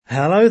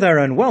Hello there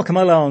and welcome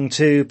along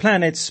to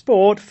Planet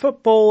Sport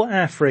Football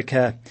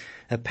Africa,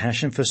 a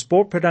passion for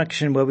sport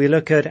production where we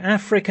look at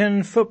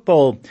African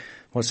football,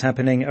 what's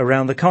happening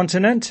around the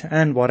continent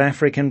and what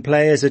African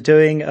players are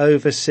doing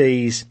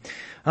overseas.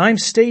 I'm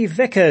Steve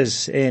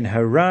Vickers in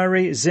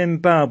Harare,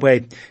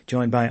 Zimbabwe,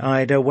 joined by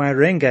Ida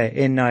Waringa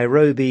in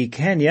Nairobi,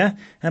 Kenya,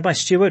 and by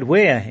Stuart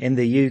Weir in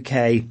the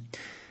UK.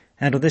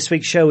 And on this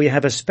week's show, we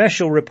have a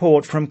special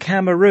report from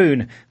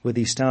Cameroon with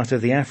the start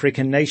of the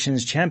African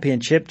Nations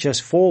Championship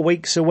just 4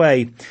 weeks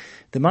away.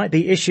 There might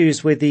be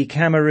issues with the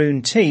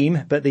Cameroon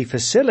team, but the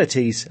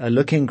facilities are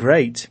looking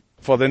great.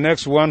 For the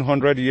next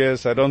 100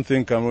 years, I don't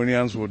think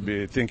Cameroonians would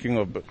be thinking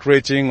of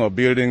creating or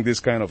building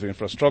this kind of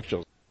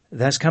infrastructure.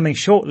 That's coming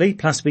shortly,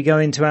 plus we go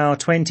into our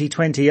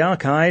 2020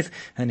 archive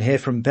and hear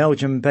from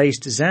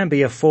Belgium-based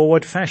Zambia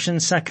forward Fashion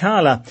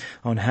Sakala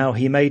on how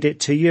he made it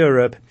to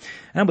Europe.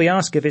 And we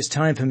ask if it's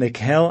time for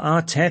Mikel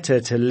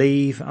Arteta to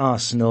leave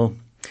Arsenal.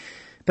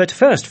 But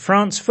first,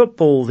 France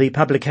Football, the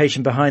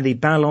publication behind the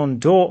Ballon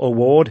d'Or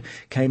award,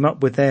 came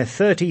up with their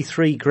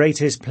 33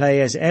 greatest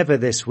players ever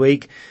this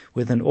week,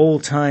 with an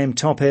all-time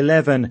top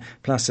 11,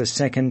 plus a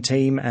second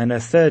team and a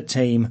third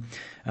team.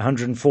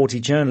 140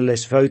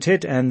 journalists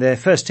voted, and their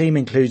first team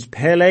includes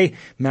Pelé,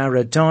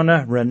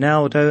 Maradona,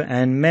 Ronaldo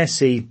and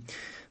Messi.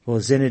 Well,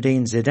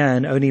 Zinedine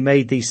Zidane only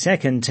made the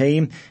second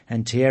team,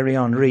 and Thierry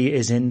Henry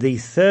is in the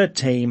third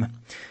team.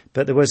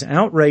 But there was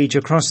outrage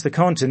across the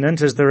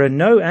continent as there are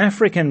no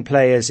African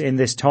players in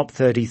this top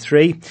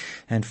 33,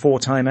 and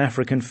four-time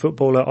African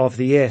Footballer of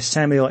the Year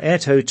Samuel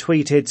Eto'o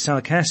tweeted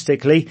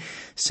sarcastically,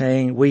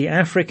 saying, "We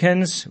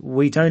Africans,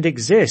 we don't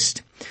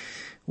exist."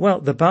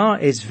 Well, the bar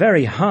is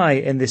very high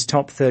in this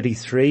top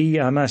 33,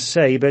 I must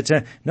say, but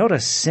not a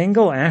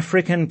single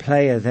African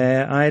player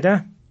there,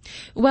 Ida.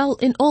 Well,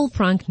 in all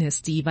frankness,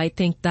 Steve, I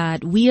think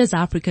that we as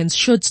Africans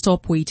should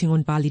stop waiting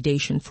on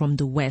validation from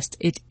the West.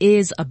 It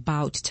is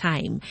about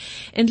time.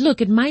 And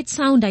look, it might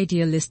sound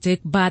idealistic,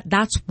 but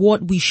that's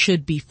what we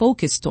should be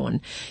focused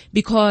on.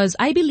 Because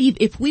I believe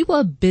if we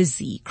were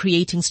busy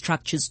creating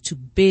structures to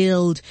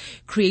build,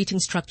 creating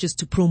structures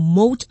to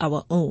promote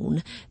our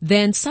own,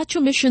 then such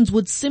omissions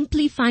would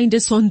simply find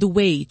us on the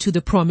way to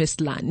the promised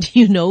land,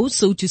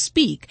 so to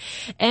speak.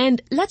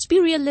 And let's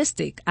be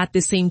realistic at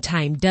the same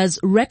time. Does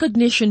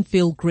recognition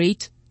feel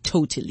great?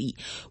 Totally.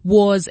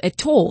 Was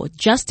Eto'o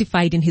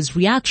justified in his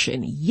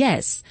reaction?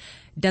 Yes.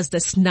 Does the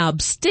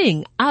snub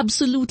sting?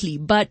 Absolutely.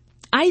 But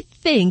I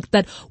think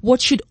that what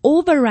should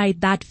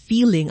override that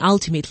feeling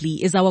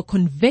ultimately is our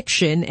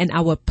conviction and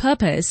our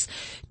purpose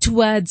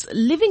towards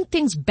living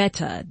things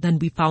better than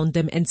we found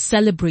them and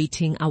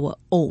celebrating our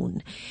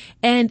own.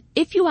 And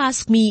if you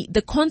ask me,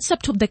 the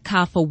concept of the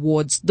CAF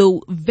Awards,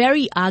 though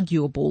very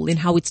arguable in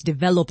how it's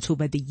developed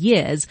over the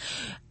years,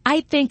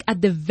 I think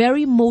at the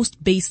very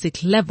most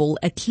basic level,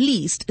 at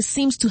least,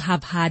 seems to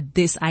have had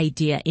this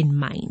idea in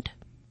mind.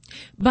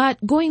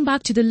 But going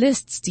back to the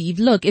list, Steve,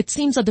 look, it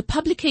seems that the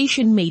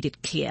publication made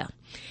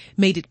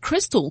it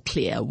crystal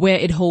clear where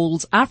it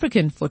holds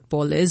African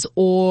footballers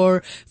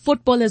or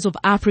footballers of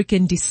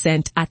African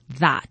descent at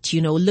that.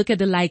 Look at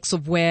the likes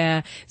of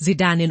where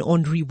Zidane and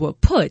Henry were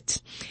put.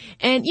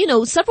 And,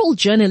 several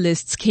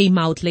journalists came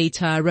out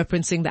later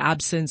referencing the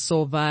absence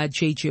of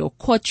J.J.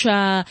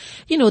 Okocha,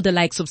 the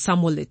likes of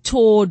Samuel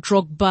Eto'o,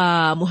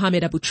 Drogba,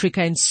 Mohamed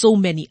Abutrika, and so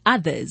many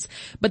others.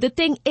 But the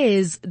thing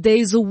is,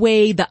 there's a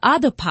way the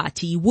other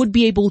party would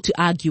be able to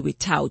argue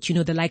it out.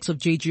 The likes of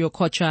J.J.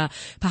 Okocha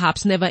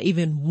perhaps never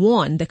even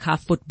won the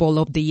CAF Football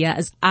of the Year,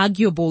 as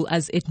arguable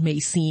as it may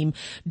seem.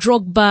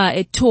 Drogba,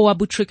 Eto'o,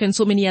 Abutrika, and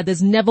so many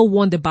others never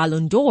won the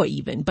Ballon d'Or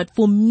even. But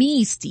for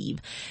me,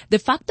 Steve, the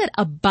fact that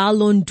a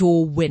Ballon d'Or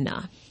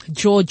winner,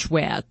 George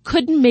Weah,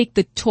 couldn't make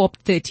the top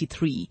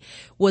 33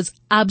 was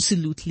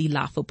absolutely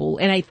laughable.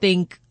 And I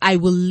think I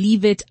will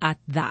leave it at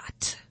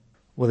that.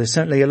 Well, there's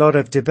certainly a lot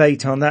of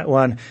debate on that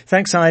one.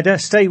 Thanks, Ida.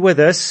 Stay with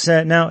us.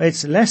 Now,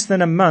 it's less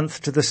than a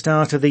month to the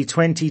start of the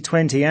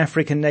 2020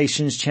 African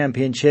Nations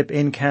Championship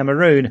in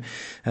Cameroon.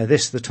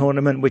 This the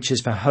tournament which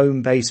is for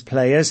home-based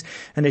players,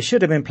 and it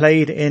should have been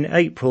played in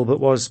April but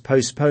was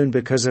postponed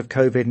because of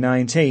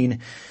COVID-19.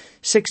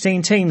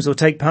 16 teams will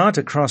take part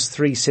across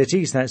 3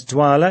 cities, that's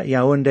Douala,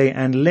 Yaoundé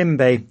and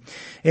Limbe.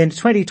 In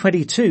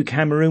 2022,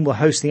 Cameroon will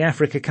host the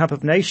Africa Cup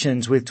of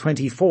Nations with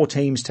 24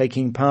 teams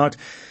taking part,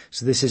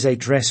 so this is a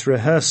dress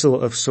rehearsal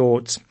of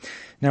sorts.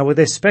 Now with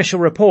this special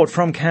report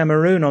from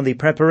Cameroon on the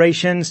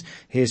preparations,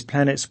 here's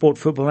Planet Sport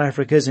Football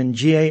Africa's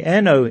Njie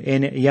Eno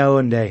in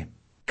Yaoundé.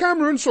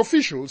 Cameroon's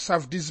officials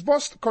have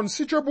disbursed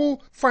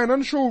considerable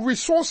financial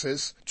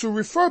resources to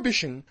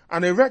refurbishing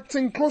and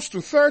erecting close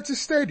to 30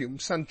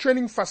 stadiums and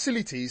training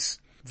facilities.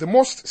 The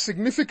most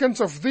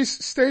significant of these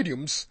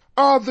stadiums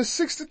are the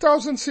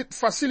 60,000-seat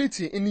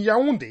facility in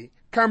Yaoundé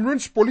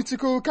Cameroon's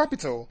political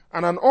capital,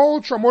 and an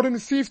ultra-modern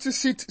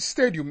 50-seat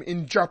stadium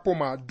in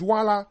Japoma,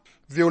 Douala,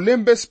 the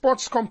Olembe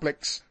Sports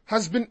Complex,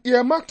 has been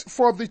earmarked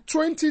for the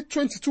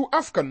 2022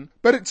 AFCON,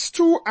 but its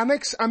two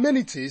annex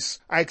amenities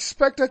are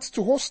expected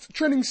to host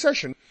training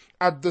sessions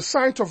at the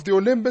site of the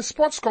Olembe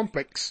Sports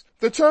Complex.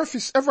 The turf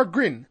is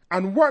evergreen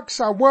and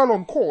works are well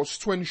on course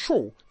to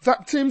ensure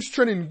that teams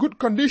train in good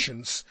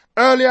conditions.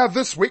 Earlier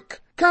this week,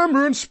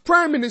 Cameroon's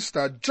Prime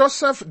Minister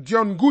Joseph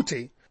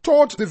Dion-Gute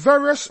toured the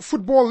various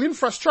football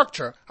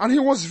infrastructure, and he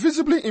was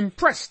visibly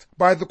impressed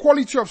by the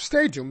quality of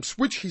stadiums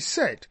which he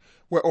said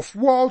were of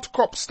World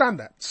Cup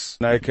standards.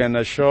 I can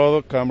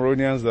assure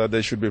Cameroonians that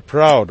they should be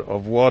proud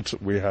of what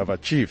we have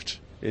achieved.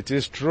 It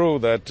is true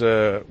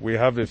that we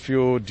have a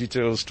few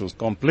details to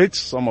complete.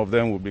 Some of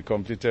them will be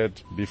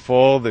completed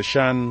before the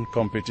CHAN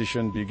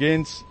competition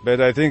begins.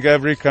 But I think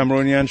every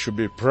Cameroonian should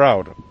be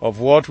proud of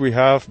what we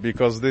have,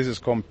 because this is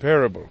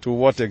comparable to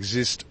what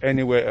exists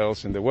anywhere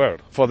else in the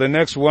world. For the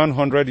next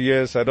 100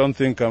 years, I don't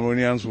think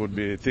Cameroonians would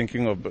be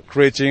thinking of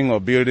creating or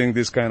building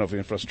this kind of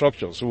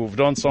infrastructure. So we've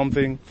done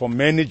something for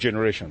many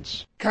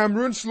generations.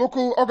 Cameroon's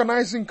local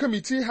organizing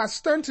committee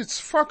has turned its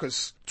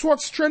focus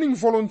towards training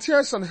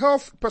volunteers and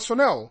health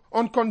personnel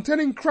on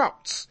containing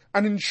crowds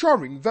and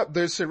ensuring that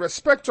there is a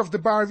respect of the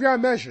barrier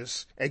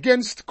measures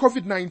against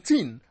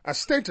COVID-19, as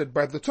stated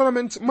by the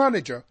tournament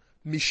manager,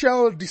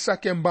 Michel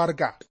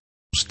Disakembarga.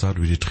 Start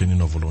with the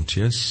training of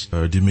volunteers.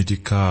 The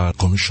medical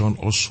commission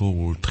also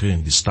will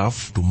train the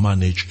staff to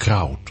manage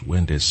crowd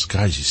when there's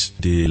crisis.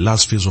 The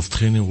last phase of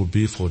training will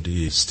be for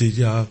the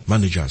stadium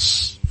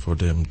managers, for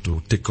them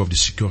to take off the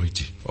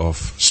security of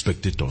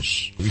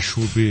spectators. We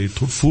should be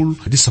truthful.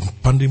 This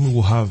pandemic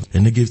will have a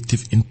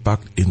negative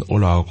impact in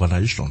all our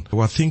organization. We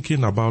are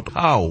thinking about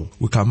how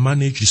we can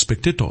manage the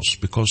spectators,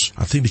 because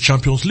I think the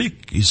Champions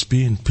League is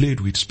being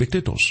played with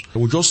spectators.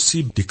 We'll just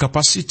see the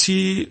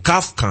capacity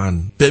CAF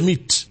can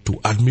permit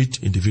to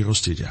admit in the various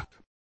stadia.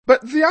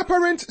 But the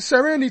apparent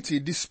serenity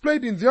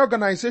displayed in the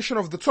organization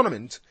of the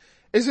tournament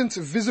isn't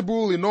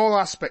visible in all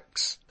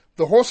aspects.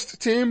 The host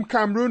team,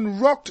 Cameroon,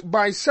 rocked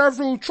by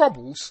several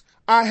troubles,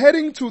 are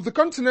heading to the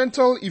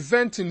continental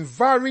event in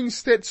varying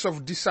states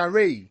of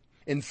disarray.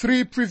 In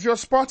 3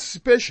 previous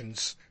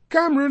participations,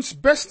 Cameroon's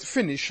best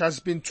finish has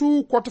been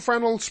 2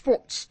 quarterfinal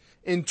spots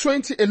in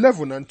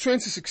 2011 and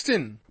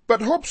 2016,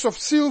 but hopes of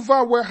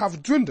silverware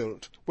have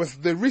dwindled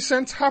with the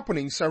recent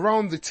happenings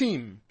around the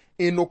team.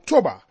 In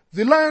October,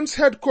 the Lions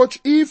head coach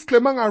Yves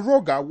Clement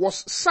Aroga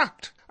was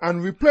sacked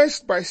and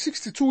replaced by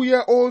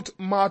 62-year-old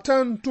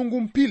Martin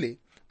Tungumpile,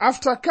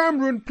 after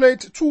Cameroon played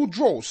 2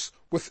 draws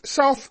with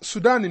South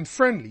Sudan in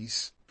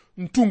friendlies.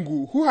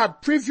 Ntungu, who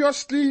had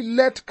previously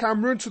led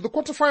Cameroon to the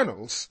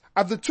quarterfinals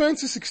at the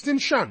 2016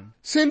 CHAN,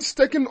 since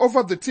taking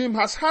over the team,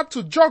 has had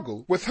to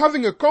juggle with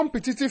having a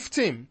competitive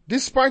team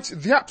despite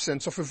the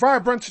absence of a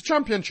vibrant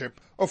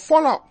championship, a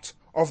fallout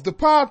of the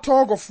power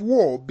tug of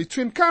war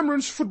between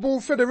Cameroon's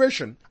Football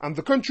Federation and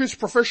the country's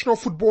Professional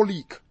Football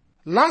League.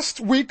 Last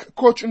week,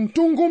 coach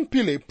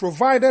Ntungumpile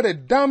provided a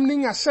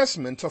damning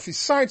assessment of his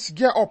side's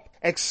gear-up,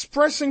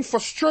 expressing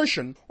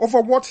frustration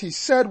over what he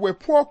said were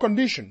poor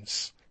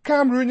conditions.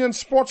 Cameroonian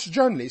sports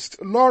journalist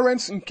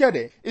Lawrence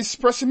Nkede is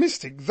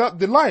pessimistic that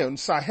the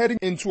Lions are heading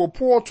into a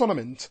poor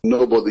tournament.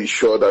 Nobody is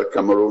sure that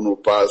Cameroon will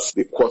pass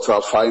the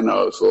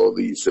quarterfinals or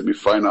the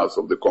semi-finals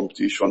of the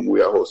competition. We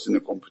are hosting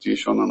a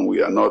competition and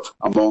we are not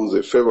among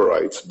the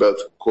favorites, but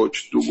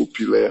Coach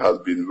Tungumpile has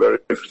been very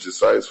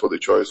criticized for the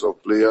choice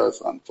of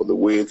players and for the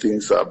way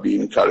things are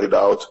being carried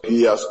out.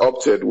 He has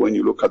opted, when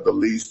you look at the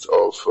list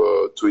of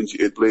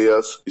 28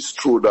 players, it's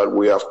true that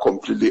we have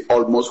completely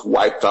almost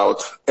wiped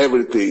out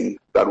everything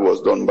that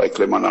was done by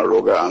Clement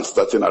Aroga and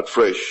starting at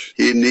fresh.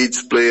 He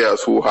needs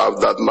players who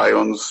have that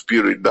lion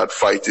spirit, that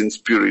fighting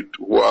spirit,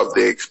 who have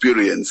the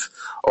experience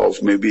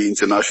of maybe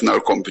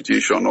international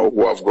competition or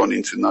who have gone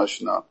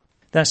international.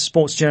 That's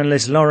sports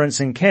journalist Lawrence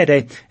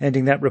Nkede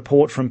ending that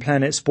report from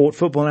Planet Sport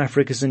Football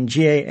Africa's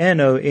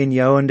Eno in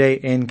Yaoundé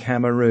in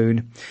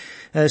Cameroon.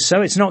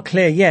 So it's not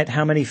clear yet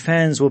how many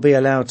fans will be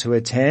allowed to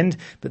attend,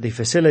 but the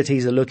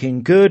facilities are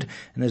looking good,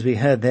 and as we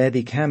heard there,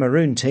 the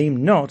Cameroon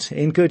team not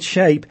in good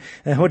shape.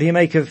 What do you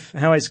make of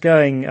how it's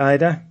going,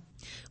 Ida?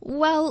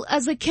 Well,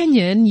 as a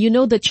Kenyan, you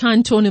know the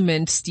CHAN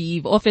tournament,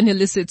 Steve, often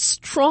elicits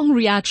strong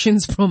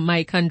reactions from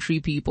my country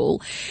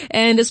people.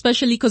 And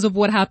especially because of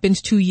what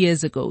happened 2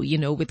 years ago, you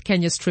know, with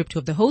Kenya's trip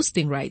to the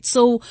hosting rights.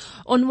 So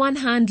on one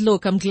hand,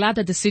 look, I'm glad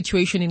that the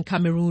situation in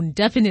Cameroon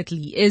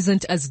definitely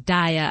isn't as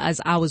dire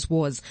as ours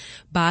was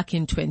back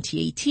in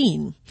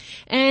 2018.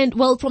 And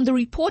well, from the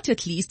report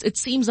at least, it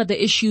seems that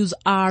the issues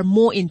are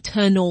more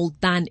internal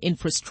than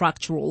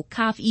infrastructural.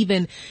 CAF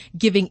even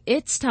giving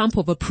its stamp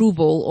of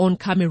approval on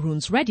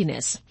Cameroon's readiness.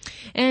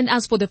 And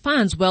as for the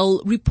fans,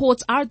 well,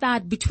 reports are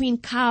that between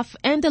CAF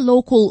and the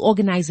local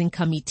organizing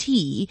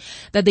committee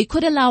that they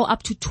could allow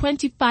up to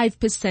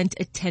 25%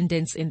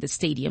 attendance in the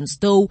stadiums,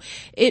 though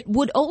it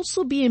would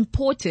also be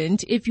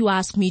important, if you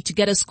ask me, to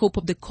get a scope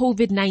of the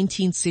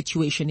COVID-19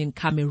 situation in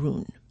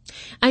Cameroon.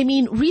 I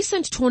mean,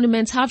 recent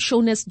tournaments have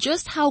shown us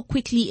just how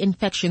quickly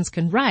infections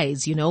can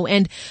rise,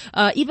 and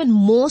even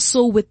more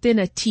so within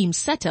a team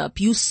setup.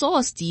 You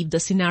saw, Steve, the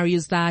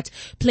scenarios that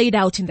played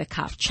out in the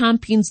CAF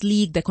Champions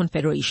League, the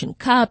Confederation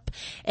Cup,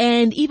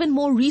 and even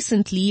more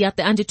recently at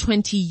the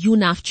Under-20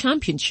 UNAF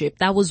Championship.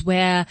 That was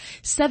where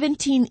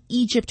 17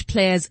 Egypt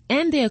players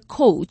and their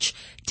coach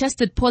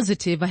tested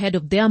positive ahead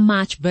of their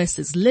match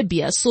versus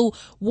Libya. So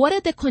what are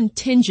the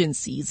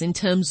contingencies in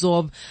terms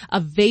of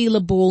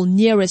available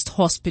nearest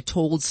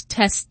hospitals,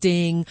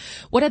 testing?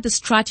 What are the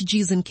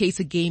strategies in case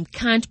a game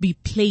can't be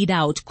played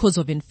out because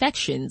of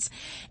infections?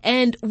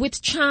 And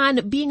with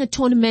CHAN being a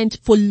tournament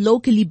for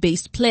locally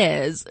based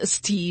players,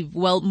 Steve,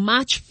 well,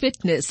 match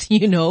fitness,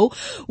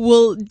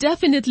 will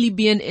definitely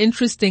be an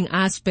interesting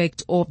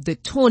aspect of the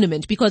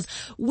tournament, because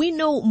we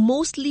know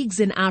most leagues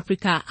in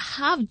Africa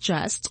have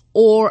just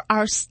or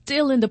are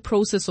still in the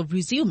process of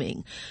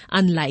resuming.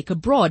 Unlike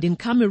abroad, in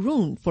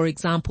Cameroon, for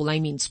example,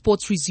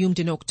 sports resumed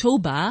in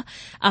October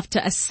after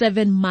a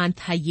 7-month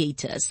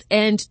hiatus.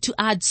 And to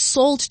add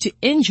salt to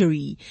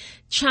injury,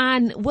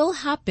 CHAN will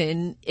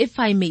happen, if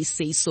I may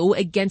say so,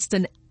 against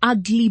an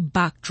ugly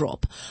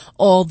backdrop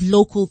of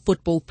local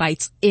football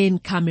fights in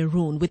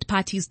Cameroon, with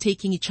parties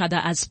taking each other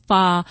as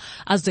far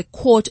as the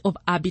Court of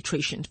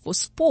Arbitration for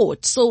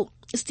Sport. So,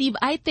 Steve,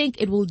 I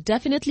think it will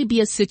definitely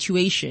be a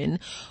situation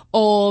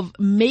of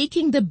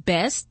making the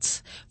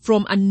best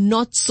from a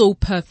not so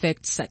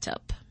perfect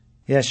setup.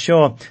 Yes,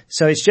 sure.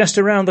 So it's just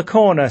around the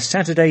corner,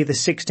 Saturday the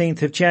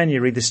 16th of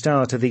January, the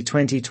start of the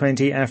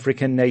 2020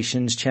 African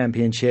Nations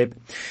Championship.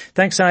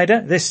 Thanks,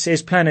 Ida. This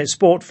is Planet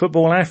Sport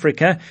Football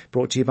Africa,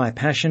 brought to you by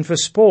Passion for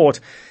Sport.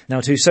 Now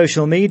to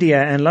social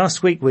media, and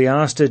last week we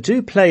asked,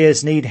 do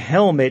players need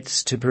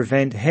helmets to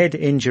prevent head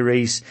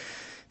injuries?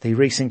 The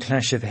recent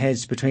clash of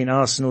heads between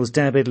Arsenal's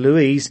David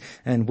Luiz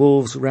and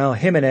Wolves' Raul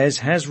Jimenez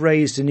has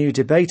raised a new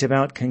debate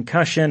about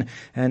concussion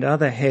and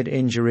other head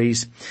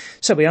injuries.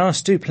 So we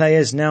asked, do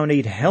players now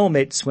need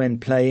helmets when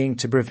playing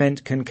to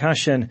prevent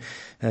concussion?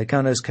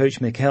 Gunners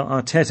coach Mikel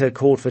Arteta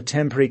called for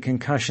temporary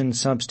concussion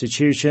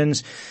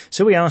substitutions.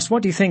 So we asked,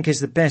 what do you think is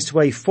the best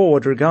way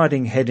forward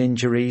regarding head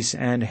injuries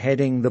and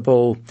heading the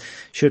ball?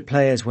 Should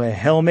players wear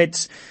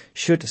helmets?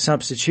 Should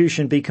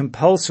substitution be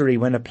compulsory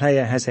when a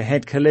player has a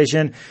head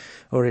collision?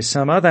 Or is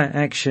some other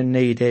action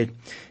needed?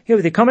 Here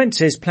with the comments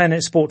is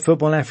Planet Sport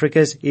Football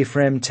Africa's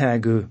Ephraim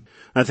Tagu.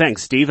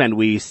 Thanks, Steve. And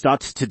we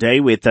start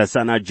today with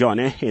Sana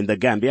Jone in the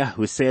Gambia,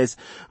 who says,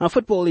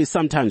 football is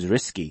sometimes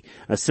risky.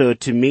 So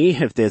to me,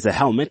 if there's a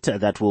helmet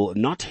that will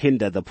not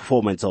hinder the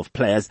performance of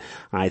players,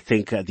 I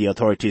think the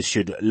authorities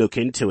should look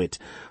into it.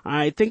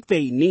 I think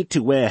they need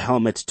to wear a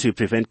helmet to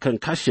prevent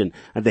concussion.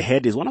 The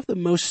head is one of the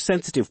most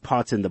sensitive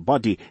parts in the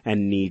body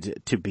and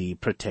need to be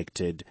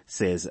protected,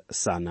 says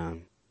Sana.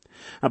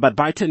 But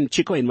Byton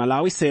Chico in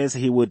Malawi says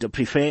he would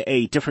prefer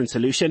a different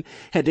solution.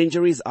 Head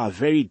injuries are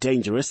very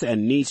dangerous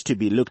and need to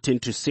be looked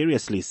into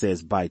seriously,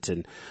 says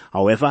Byton.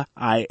 However,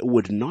 I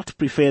would not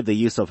prefer the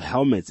use of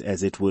helmets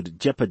as it would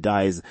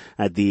jeopardize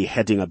the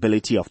heading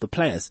ability of the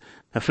players.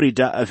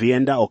 Frida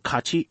Vienda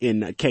Okachi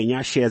in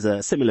Kenya shares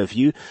a similar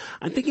view.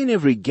 I think in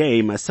every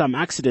game some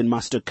accident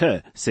must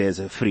occur, says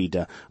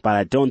Frida, but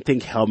I don't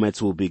think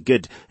helmets will be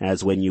good,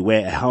 as when you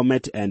wear a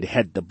helmet and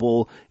head the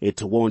ball,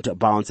 it won't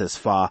bounce as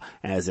far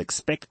as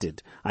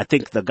expected. I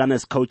think the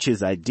Gunners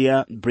coach's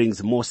idea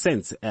brings more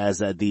sense, as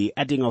the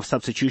adding of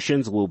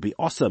substitutions will be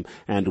awesome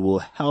and will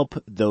help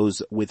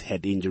those with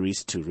head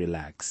injuries to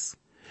relax.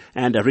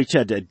 And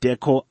Richard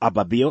Deko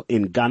Ababio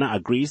in Ghana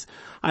agrees.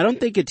 I don't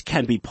think it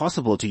can be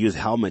possible to use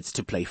helmets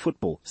to play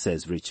football,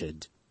 says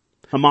Richard.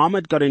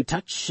 Mohammed got in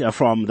touch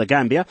from the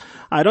Gambia.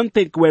 I don't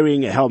think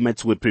wearing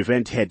helmets would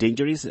prevent head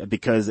injuries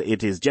because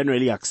it is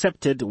generally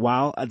accepted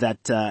while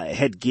that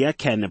headgear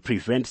can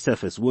prevent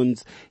surface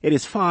wounds. It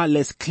is far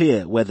less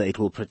clear whether it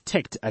will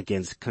protect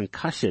against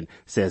concussion,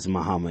 says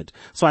Mohammed.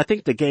 So I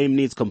think the game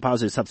needs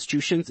compulsory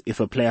substitutions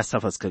if a player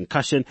suffers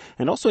concussion,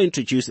 and also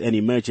introduce an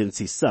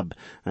emergency sub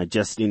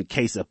just in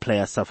case a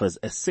player suffers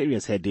a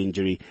serious head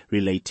injury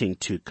relating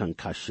to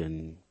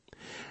concussion.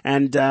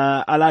 And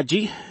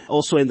Alaji,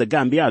 also in the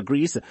Gambia,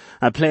 agrees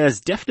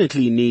players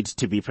definitely need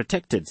to be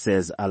protected,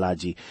 says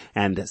Alaji,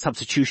 and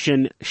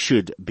substitution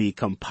should be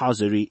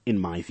compulsory in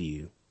my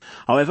view.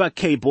 However,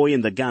 K-Boy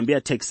in the Gambia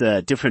takes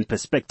a different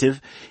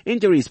perspective.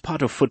 Injury is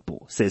part of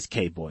football, says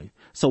K-Boy.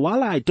 So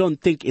while I don't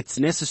think it's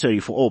necessary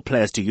for all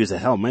players to use a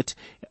helmet,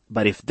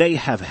 but if they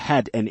have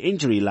had an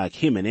injury like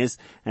Jimenez,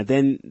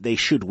 then they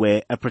should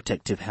wear a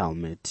protective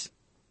helmet.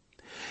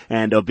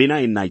 And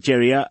Obina in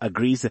Nigeria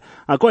agrees.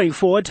 Going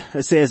forward,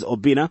 says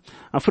Obina,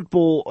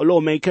 football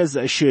lawmakers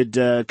should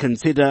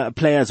consider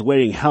players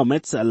wearing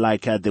helmets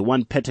like the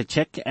one Petr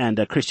Cech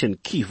and Christian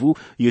Kivu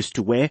used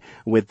to wear.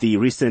 With the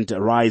recent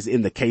rise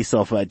in the case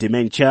of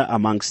dementia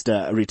amongst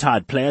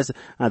retired players,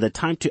 the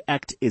time to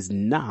act is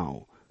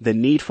now. The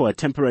need for a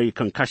temporary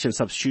concussion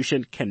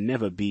substitution can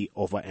never be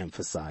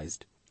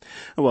overemphasized.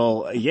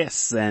 Well,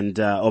 yes, and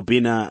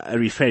Obina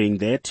referring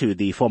there to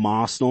the former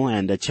Arsenal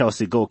and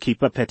Chelsea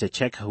goalkeeper Petr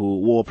Cech, who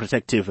wore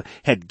protective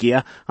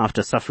headgear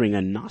after suffering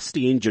a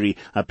nasty injury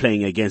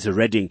playing against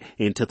Reading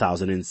in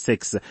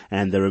 2006,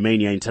 and the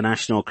Romania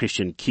international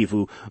Christian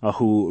Chivu,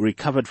 who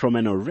recovered from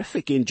an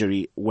horrific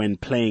injury when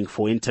playing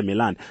for Inter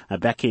Milan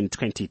back in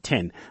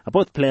 2010.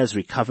 Both players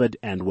recovered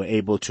and were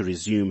able to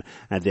resume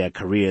their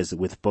careers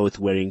with both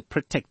wearing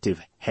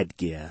protective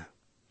headgear.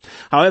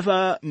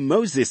 However,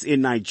 Moses in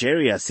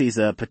Nigeria sees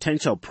a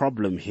potential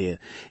problem here.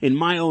 In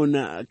my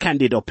own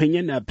candid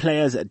opinion,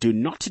 players do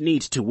not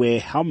need to wear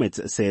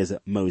helmets, says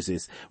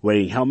Moses.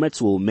 Wearing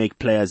helmets will make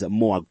players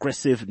more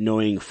aggressive,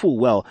 knowing full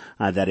well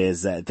that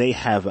as they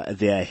have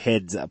their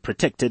heads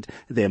protected,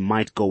 they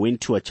might go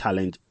into a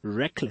challenge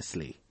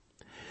recklessly.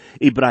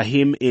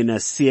 Ibrahim in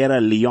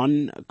Sierra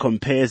Leone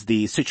compares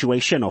the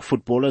situation of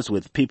footballers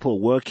with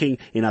people working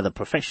in other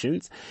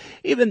professions.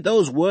 Even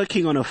those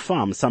working on a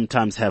farm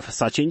sometimes have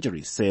such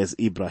injuries, says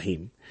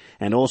Ibrahim.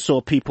 And also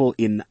people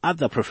in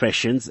other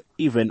professions,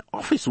 even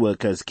office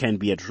workers, can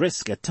be at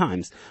risk at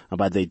times,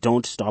 but they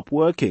don't stop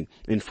working.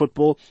 In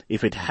football,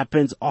 if it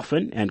happens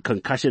often and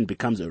concussion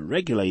becomes a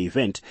regular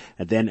event,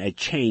 then a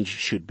change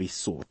should be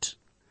sought.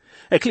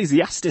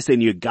 Ecclesiastes in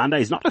Uganda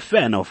is not a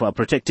fan of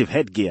protective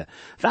headgear.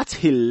 That's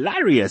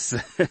hilarious,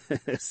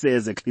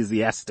 says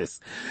Ecclesiastes.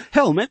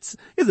 Helmets?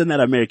 Isn't that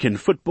American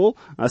football?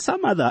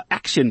 Some other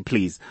action,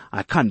 please.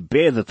 I can't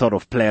bear the thought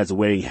of players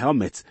wearing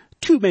helmets.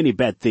 Too many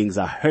bad things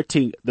are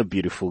hurting the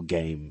beautiful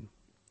game.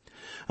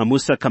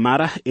 Musa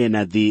Kamara in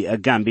the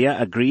Gambia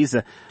agrees.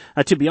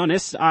 To be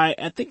honest,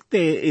 I think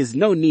there is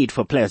no need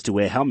for players to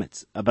wear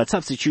helmets, but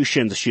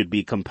substitutions should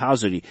be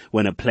compulsory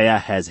when a player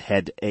has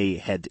had a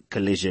head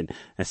collision,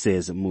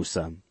 says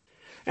Musa.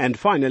 And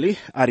finally,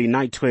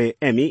 Arinaitwe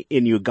Emi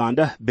in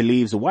Uganda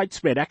believes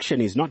widespread action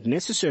is not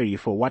necessary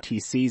for what he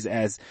sees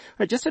as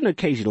just an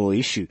occasional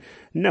issue.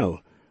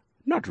 No,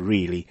 not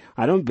really.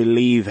 I don't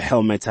believe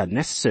helmets are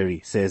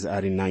necessary, says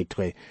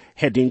Arinaitwe.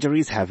 Head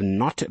injuries have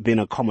not been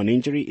a common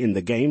injury in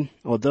the game,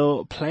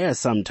 although players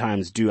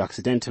sometimes do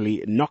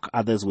accidentally knock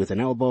others with an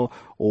elbow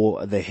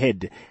or the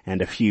head,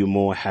 and a few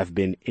more have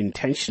been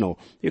intentional.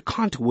 You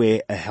can't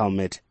wear a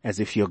helmet as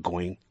if you're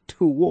going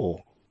to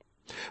war.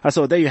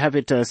 So there you have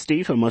it,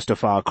 Steve. Most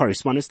of our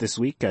correspondents this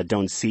week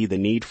don't see the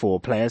need for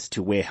players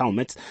to wear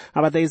helmets,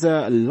 but there's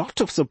a lot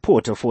of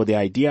support for the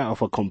idea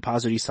of a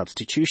compulsory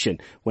substitution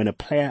when a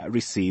player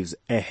receives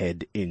a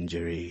head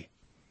injury.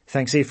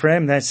 Thanks,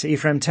 Ephraim. That's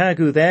Ephraim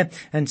Tagu there.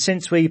 And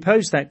since we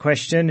posed that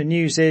question, the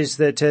news is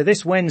that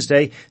this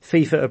Wednesday,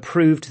 FIFA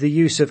approved the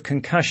use of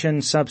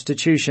concussion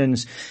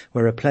substitutions,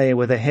 where a player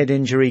with a head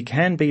injury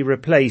can be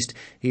replaced,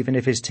 even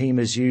if his team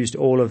has used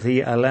all of the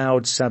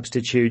allowed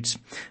substitutes.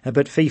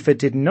 But FIFA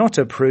did not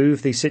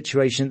approve the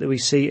situation that we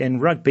see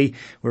in rugby,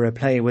 where a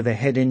player with a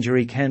head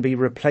injury can be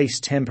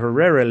replaced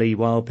temporarily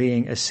while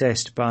being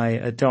assessed by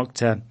a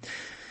doctor.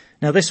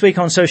 Now this week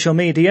on social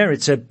media,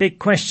 it's a big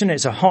question,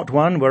 it's a hot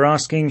one. We're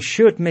asking,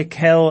 should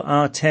Mikel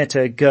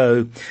Arteta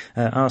go?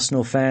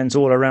 Arsenal fans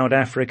all around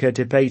Africa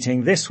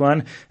debating this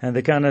one, and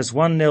the Gunners'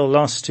 1-0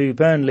 loss to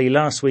Burnley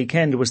last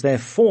weekend was their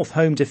fourth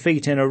home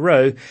defeat in a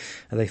row.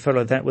 They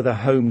followed that with a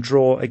home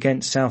draw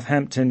against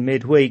Southampton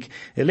midweek.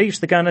 It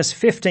leaves the Gunners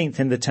 15th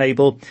in the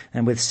table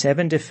and with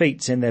 7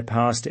 defeats in their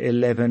past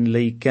 11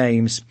 league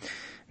games.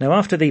 Now,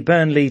 after the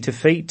Burnley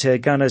defeat,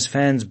 Gunners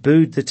fans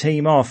booed the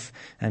team off,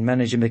 and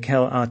manager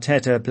Mikel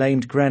Arteta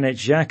blamed Granit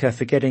Xhaka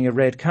for getting a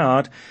red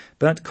card,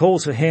 but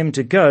calls for him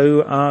to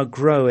go are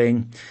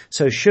growing.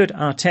 So should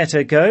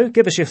Arteta go?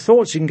 Give us your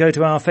thoughts. You can go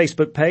to our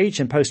Facebook page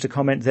and post a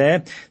comment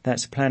there.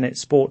 That's Planet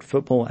Sport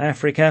Football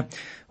Africa.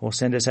 Or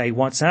send us a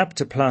WhatsApp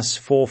to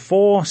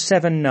 +44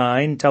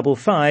 79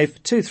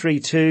 55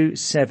 232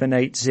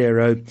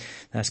 780.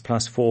 That's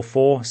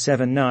 +44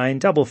 79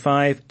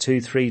 55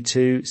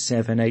 232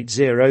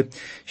 780.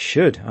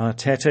 Should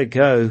Arteta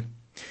go?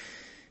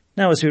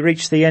 Now, as we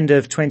reach the end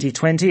of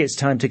 2020, it's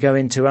time to go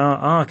into our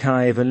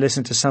archive and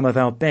listen to some of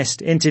our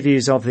best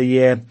interviews of the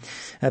year.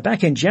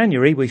 Back in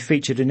January, we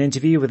featured an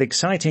interview with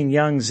exciting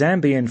young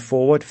Zambian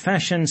forward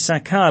Fashion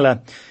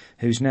Sakala,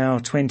 who's now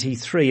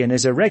 23 and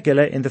is a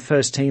regular in the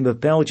first team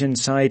of Belgian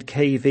side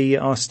KV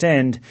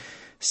Ostend.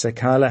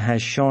 Sakala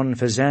has shone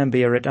for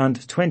Zambia at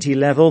under-20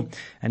 level,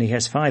 and he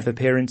has 5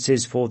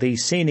 appearances for the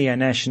senior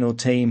national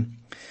team.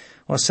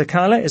 Well,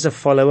 Sakala is a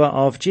follower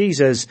of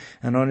Jesus,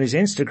 and on his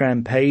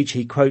Instagram page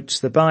he quotes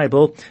the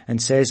Bible and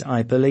says,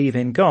 "I believe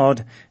in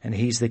God, and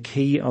he's the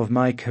key of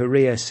my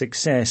career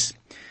success."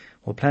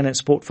 Well, Planet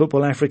Sport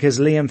Football Africa's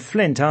Liam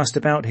Flint asked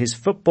about his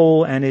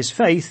football and his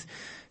faith,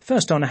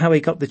 first on how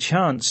he got the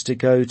chance to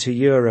go to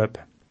Europe.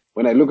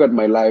 When I look at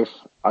my life,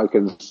 I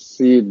can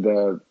see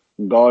that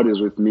God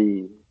is with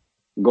me.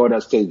 God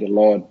has changed a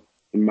lot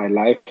in my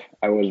life.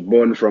 I was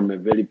born from a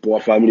very poor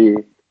family,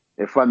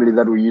 a family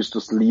that we used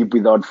to sleep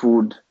without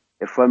food,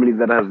 a family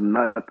that has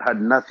not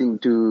had nothing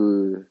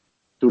to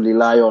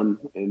rely on.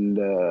 And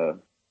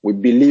we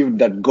believed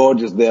that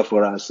God is there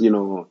for us. You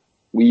know,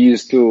 we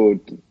used to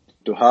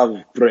have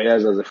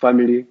prayers as a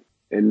family.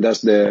 And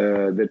that's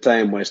the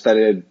time I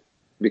started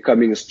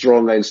becoming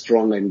stronger and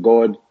stronger in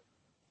God,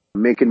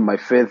 making my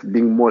faith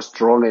being more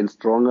stronger and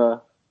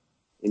stronger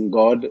in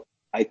God.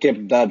 I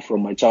kept that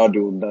from my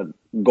childhood, that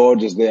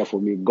God is there for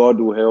me. God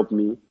will help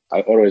me.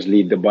 I always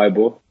read the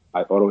Bible.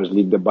 I always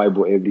read the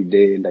Bible every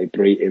day, and I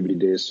pray every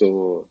day.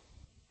 So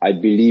I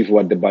believe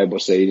what the Bible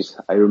says.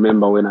 I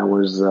remember when I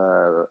was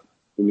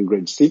in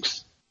grade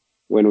 6,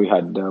 when we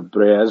had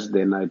prayers,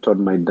 then I told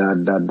my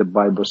dad that the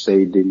Bible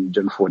said in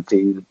John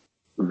 14,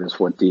 verse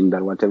 14,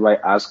 that whatever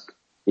I ask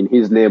in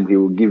his name, he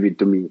will give it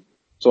to me.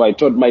 So I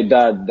told my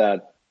dad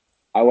that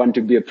I want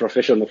to be a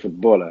professional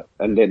footballer.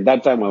 And then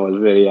that time I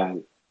was very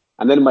young.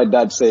 And then my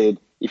dad said,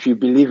 if you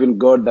believe in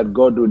God, that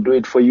God will do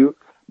it for you,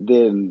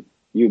 then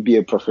you'll be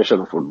a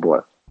professional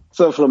footballer.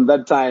 So from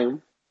that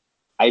time,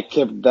 I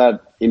kept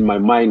that in my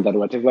mind, that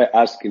whatever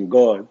I ask in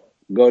God,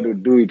 God will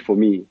do it for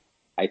me.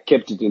 I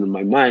kept it in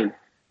my mind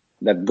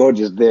that God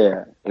is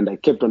there, and I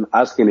kept on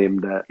asking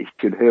him that he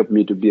could help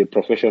me to be a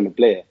professional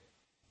player.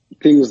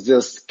 Things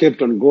just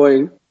kept on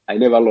going. I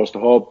never lost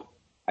hope.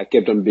 I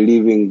kept on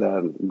believing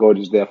that God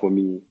is there for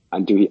me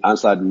until he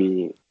answered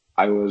me.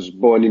 I was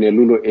born in a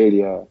Lulu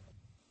area.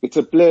 It's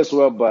a place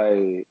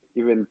whereby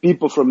even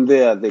people from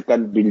there, they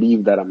can't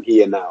believe that I'm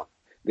here now.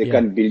 They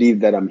can't believe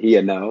that I'm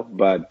here now,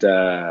 but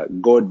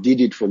God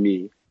did it for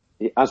me.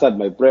 He answered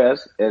my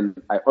prayers,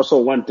 and I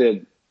also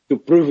wanted to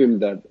prove him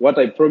that what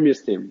I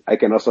promised him, I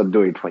can also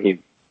do it for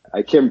him.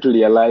 I came to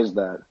realize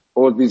that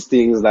all these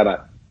things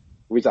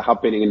which are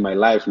happening in my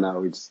life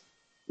now,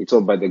 it's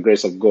all by the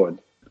grace of God.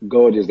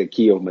 God is the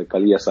key of my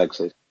career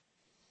success.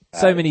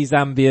 So many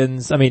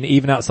Zambians, I mean,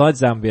 even outside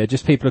Zambia,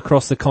 just people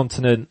across the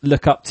continent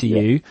look up to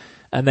you,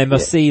 and they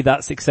must see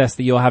that success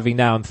that you're having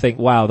now and think,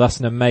 wow, that's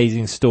an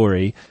amazing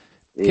story.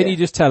 Can you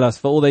just tell us,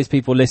 for all those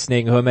people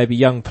listening who are maybe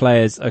young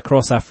players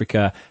across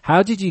Africa,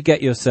 how did you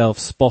get yourself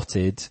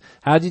spotted?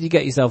 How did you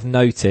get yourself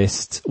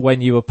noticed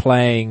when you were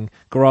playing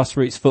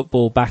grassroots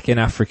football back in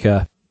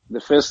Africa?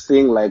 The first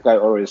thing, like I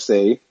always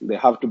say, they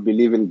have to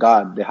believe in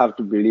God. They have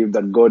to believe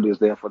that God is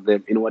there for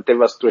them. In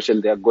whatever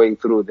situation they are going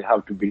through, they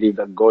have to believe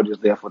that God is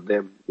there for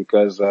them,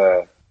 because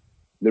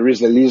there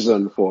is a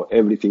reason for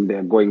everything they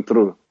are going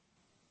through.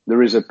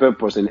 There is a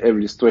purpose in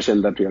every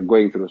situation that we are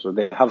going through. So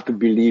they have to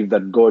believe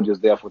that God is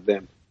there for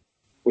them.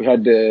 We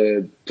had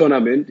a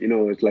tournament,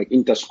 it's like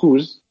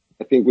inter-schools.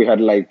 I think we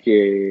had like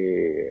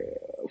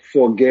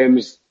 4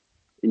 games,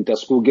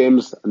 inter-school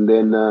games. And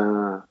then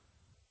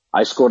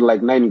I scored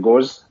like 9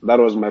 goals. That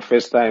was my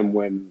first time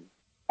when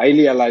I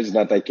realized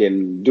that I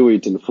can do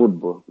it in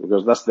football,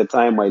 because that's the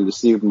time I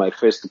received my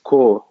first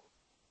call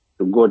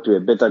to go to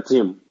a better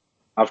team.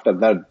 After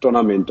that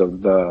tournament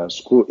of the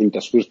school,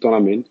 inter-schools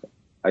tournament,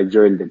 I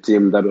joined the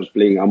team that was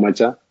playing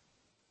amateur,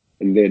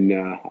 and then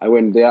I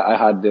went there. I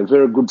had a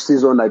very good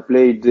season. I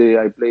played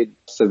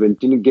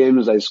 17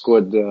 games. I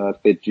scored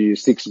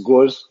 36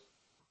 goals.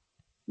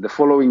 The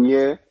following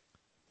year,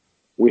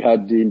 we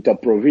had the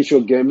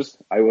inter-provincial games.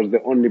 I was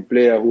the only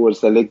player who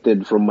was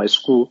selected from my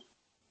school.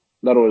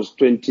 That was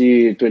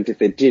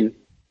 2013.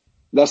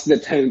 That's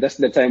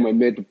the time I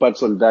met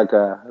Patson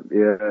Daka.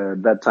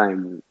 That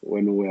time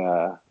when we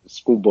were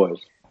schoolboys.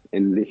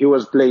 And he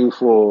was playing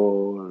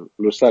for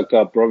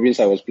Lusaka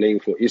province. I was playing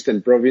for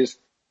Eastern province.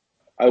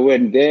 I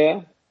went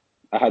there.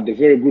 I had a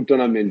very good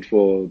tournament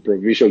for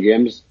provincial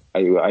games.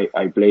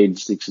 I played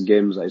 6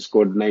 games. I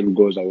scored 9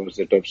 goals. I was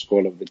the top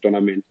scorer of the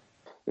tournament.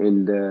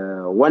 And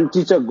one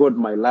teacher got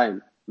my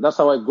line. That's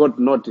how I got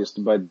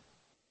noticed by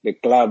the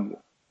club,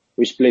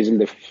 which plays in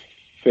the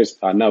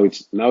first. Now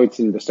it's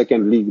in the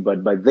second league,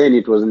 but by then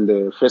it was in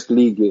the first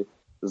league,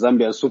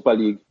 Zambian Super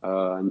League,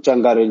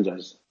 Nchanga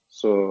Rangers.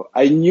 So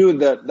I knew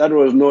that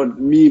was not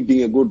me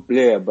being a good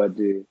player, but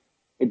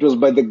it was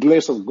by the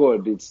grace of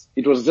God.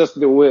 It was just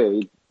the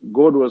way.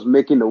 God was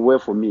making a way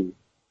for me.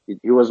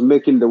 He was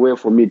making the way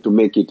for me to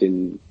make it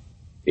in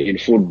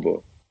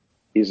football.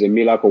 He's a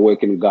miracle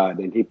working God,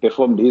 and he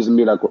performed his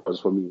miracles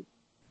for me.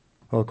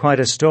 Well, quite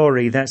a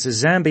story. That's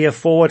Zambia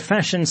forward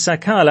Fashion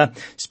Sakala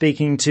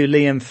speaking to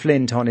Liam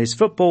Flint on his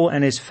football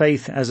and his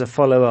faith as a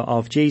follower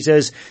of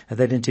Jesus.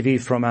 That interview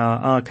from our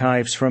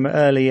archives from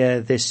earlier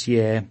this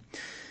year.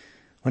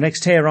 Well,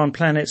 next here on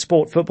Planet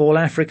Sport Football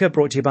Africa,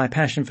 brought to you by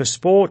Passion for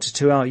Sport,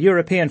 to our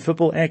European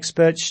football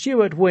expert,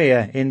 Stuart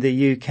Weir in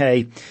the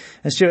UK.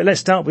 And Stuart,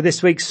 let's start with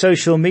this week's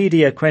social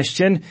media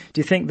question.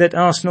 Do you think that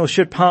Arsenal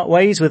should part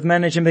ways with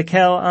manager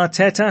Mikel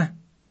Arteta?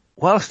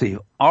 Well, Steve,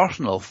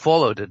 Arsenal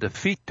followed a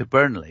defeat to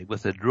Burnley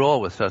with a draw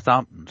with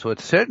Southampton, so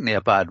it's certainly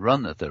a bad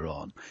run that they're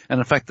on. And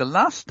in fact, the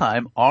last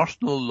time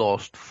Arsenal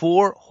lost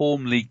 4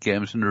 home league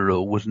games in a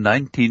row was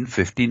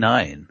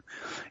 1959.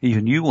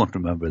 Even you won't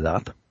remember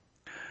that.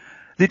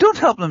 They don't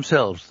help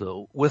themselves,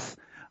 though, with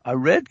a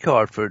red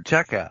card for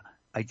Xhaka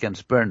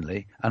against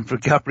Burnley and for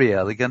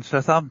Gabriel against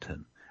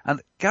Southampton.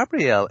 And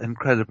Gabriel,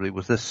 incredibly,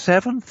 was the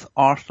 7th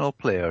Arsenal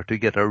player to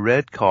get a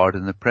red card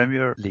in the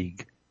Premier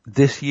League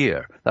this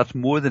year. That's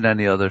more than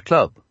any other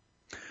club.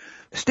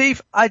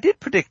 Steve, I did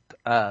predict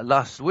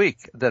last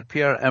week that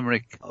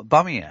Pierre-Emerick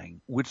Aubameyang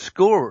would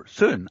score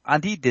soon,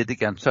 and he did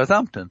against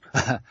Southampton.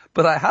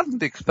 But I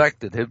hadn't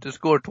expected him to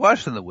score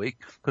twice in the week,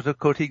 because of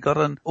course he got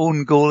an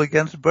own goal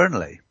against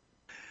Burnley.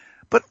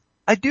 But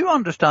I do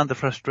understand the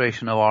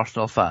frustration of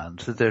Arsenal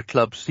fans that their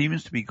club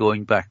seems to be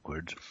going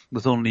backwards,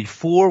 with only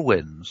 4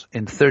 wins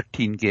in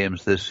 13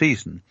 games this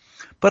season.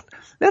 But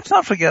let's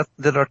not forget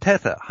that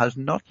Arteta has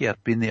not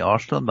yet been the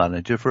Arsenal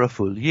manager for a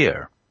full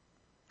year.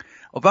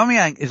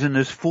 Aubameyang is in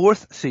his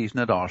 4th season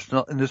at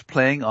Arsenal and is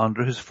playing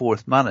under his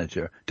 4th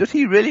manager. Does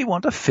he really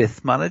want a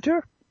 5th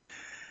manager?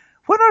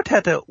 When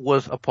Arteta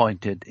was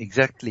appointed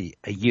exactly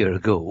a year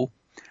ago,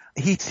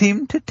 he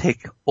seemed to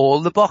tick all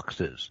the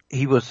boxes.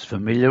 He was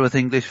familiar with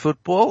English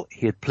football.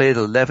 He had played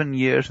 11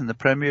 years in the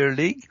Premier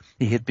League.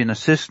 He had been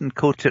assistant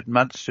coach at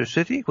Manchester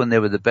City when they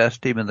were the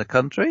best team in the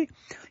country.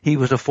 He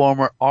was a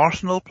former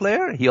Arsenal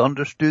player. He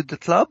understood the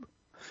club.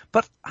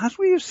 But as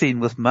we have seen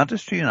with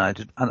Manchester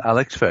United and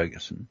Alex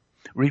Ferguson,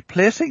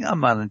 replacing a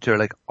manager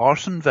like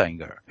Arsene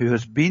Wenger, who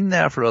has been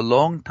there for a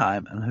long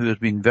time and who has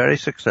been very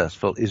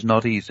successful, is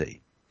not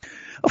easy.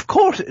 Of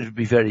course it would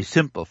be very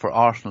simple for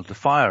Arsenal to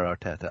fire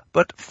Arteta,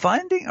 but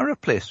finding a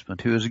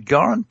replacement who is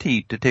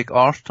guaranteed to take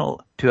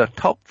Arsenal to a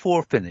top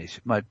 4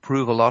 finish might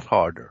prove a lot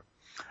harder.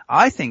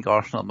 I think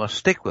Arsenal must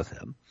stick with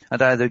him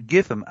and either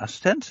give him a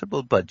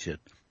sensible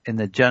budget in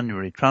the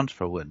January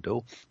transfer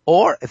window,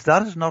 or if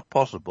that is not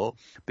possible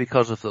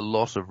because of the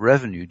loss of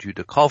revenue due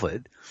to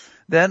COVID,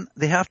 then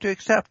they have to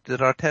accept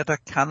that Arteta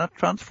cannot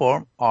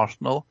transform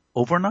Arsenal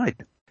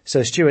overnight.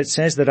 So Stuart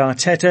says that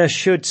Arteta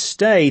should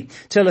stay.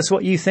 Tell us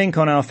what you think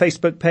on our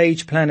Facebook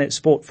page, Planet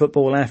Sport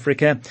Football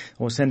Africa,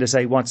 or send us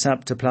a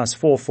WhatsApp to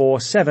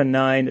 +44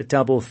 79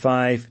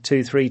 55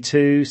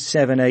 232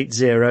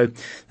 780.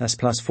 That's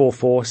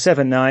 +44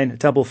 79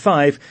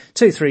 55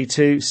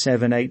 232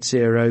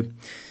 780.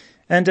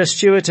 And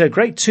Stuart, a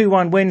great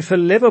 2-1 win for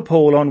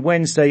Liverpool on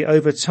Wednesday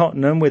over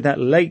Tottenham with that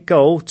late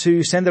goal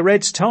to send the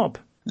Reds top.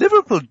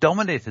 Liverpool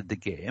dominated the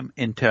game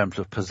in terms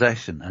of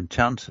possession and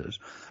chances,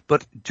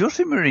 but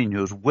Jose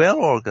Mourinho's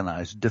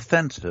well-organised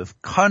defensive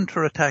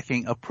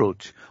counter-attacking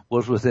approach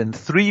was within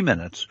 3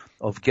 minutes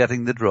of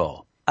getting the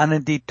draw. And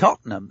indeed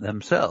Tottenham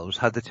themselves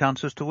had the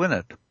chances to win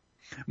it.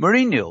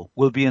 Mourinho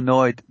will be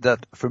annoyed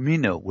that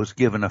Firmino was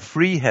given a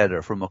free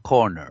header from a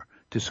corner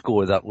to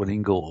score that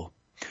winning goal.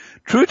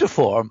 True to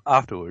form,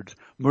 afterwards,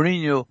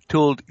 Mourinho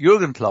told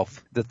Jurgen Klopp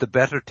that the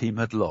better team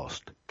had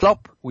lost.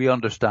 Klopp, we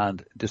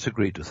understand,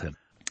 disagreed with him.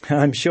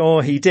 I'm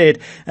sure he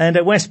did. And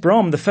at West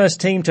Brom, the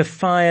first team to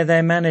fire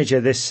their manager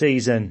this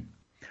season.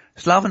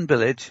 Slaven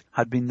Bilic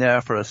had been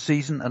there for a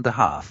season and a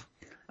half,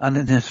 and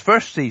in his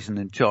first season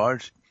in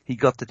charge, he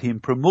got the team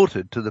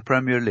promoted to the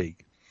Premier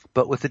League.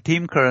 But with the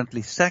team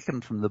currently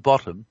second from the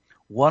bottom,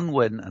 1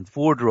 win and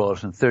 4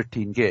 draws in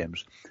 13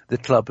 games, the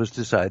club has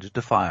decided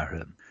to fire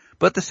him.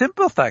 But the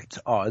simple facts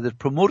are that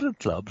promoted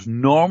clubs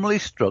normally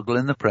struggle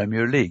in the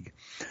Premier League.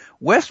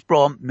 West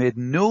Brom made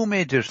no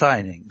major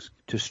signings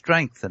to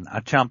strengthen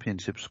a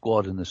championship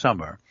squad in the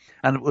summer,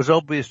 and it was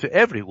obvious to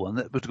everyone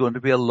that it was going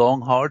to be a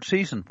long, hard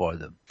season for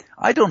them.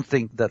 I don't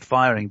think that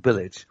firing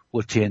Bilic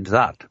will change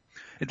that.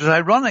 It was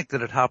ironic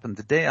that it happened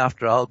the day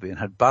after Albion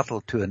had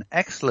battled to an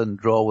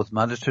excellent draw with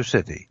Manchester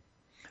City.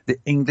 The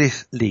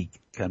English League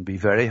can be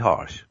very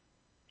harsh.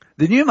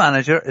 The new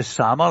manager is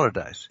Sam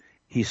Allardyce.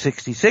 He's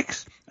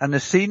 66 and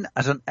is seen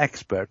as an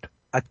expert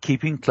at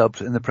keeping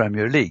clubs in the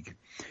Premier League.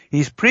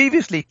 He's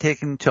previously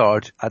taken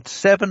charge at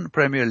 7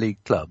 Premier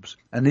League clubs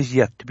and is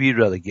yet to be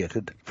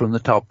relegated from the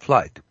top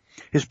flight.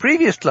 His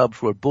previous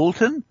clubs were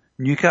Bolton,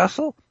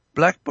 Newcastle,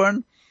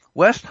 Blackburn,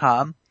 West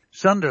Ham,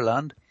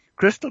 Sunderland,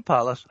 Crystal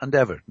Palace and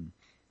Everton.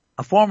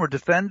 A former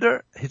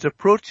defender, his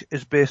approach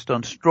is based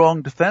on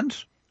strong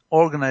defence,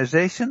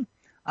 organisation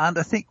and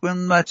I think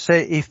one might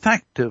say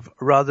effective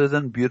rather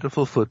than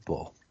beautiful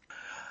football.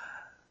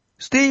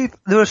 Steve,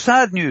 there was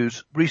sad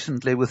news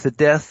recently with the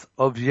death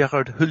of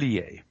Gerard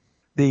Houllier,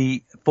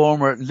 the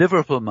former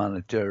Liverpool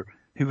manager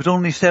who was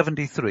only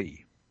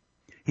 73.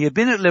 He had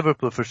been at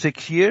Liverpool for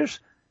 6 years,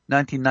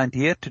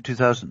 1998 to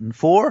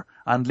 2004,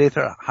 and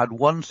later had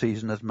 1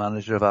 season as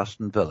manager of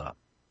Aston Villa.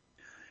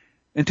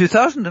 In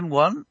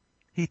 2001,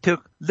 he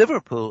took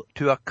Liverpool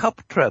to a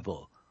cup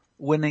treble,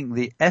 winning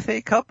the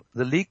FA Cup,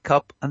 the League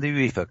Cup and the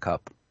UEFA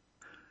Cup.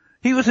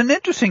 He was an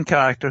interesting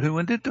character who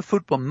went into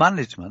football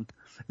management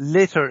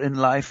later in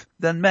life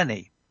than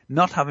many,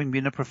 not having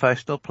been a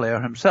professional player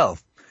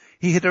himself.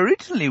 He had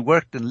originally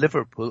worked in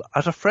Liverpool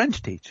as a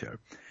French teacher,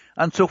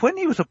 and so when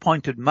he was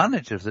appointed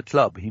manager of the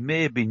club, he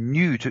may have been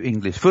new to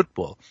English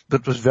football,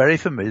 but was very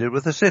familiar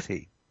with the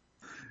city.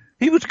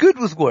 He was good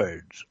with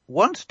words,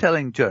 once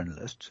telling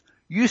journalists,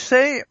 "You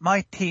say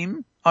my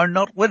team are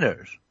not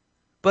winners,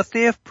 but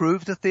they have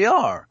proved that they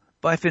are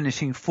by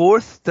finishing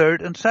 4th,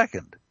 3rd and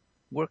 2nd.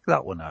 Work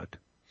that one out."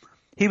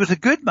 He was a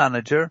good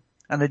manager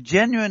and a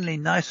genuinely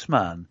nice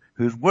man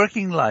whose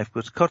working life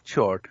was cut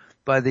short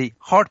by the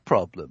heart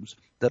problems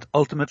that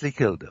ultimately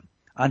killed him,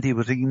 and he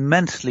was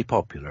immensely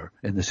popular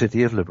in the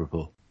city of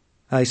Liverpool.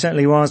 He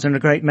certainly was, and a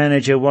great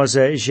manager was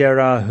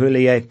Gérard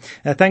Houllier.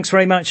 Thanks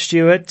very much,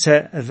 Stuart.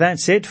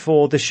 That's it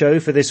for the show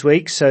for this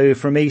week. So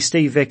from me,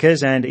 Steve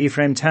Vickers, and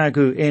Ephraim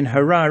Tagu in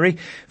Harare,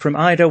 from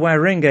Ida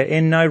Waringa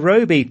in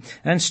Nairobi,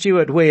 and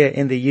Stuart Weir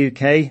in the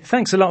UK,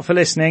 thanks a lot for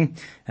listening.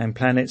 And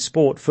Planet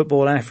Sport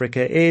Football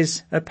Africa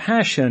is a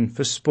passion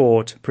for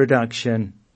sport production.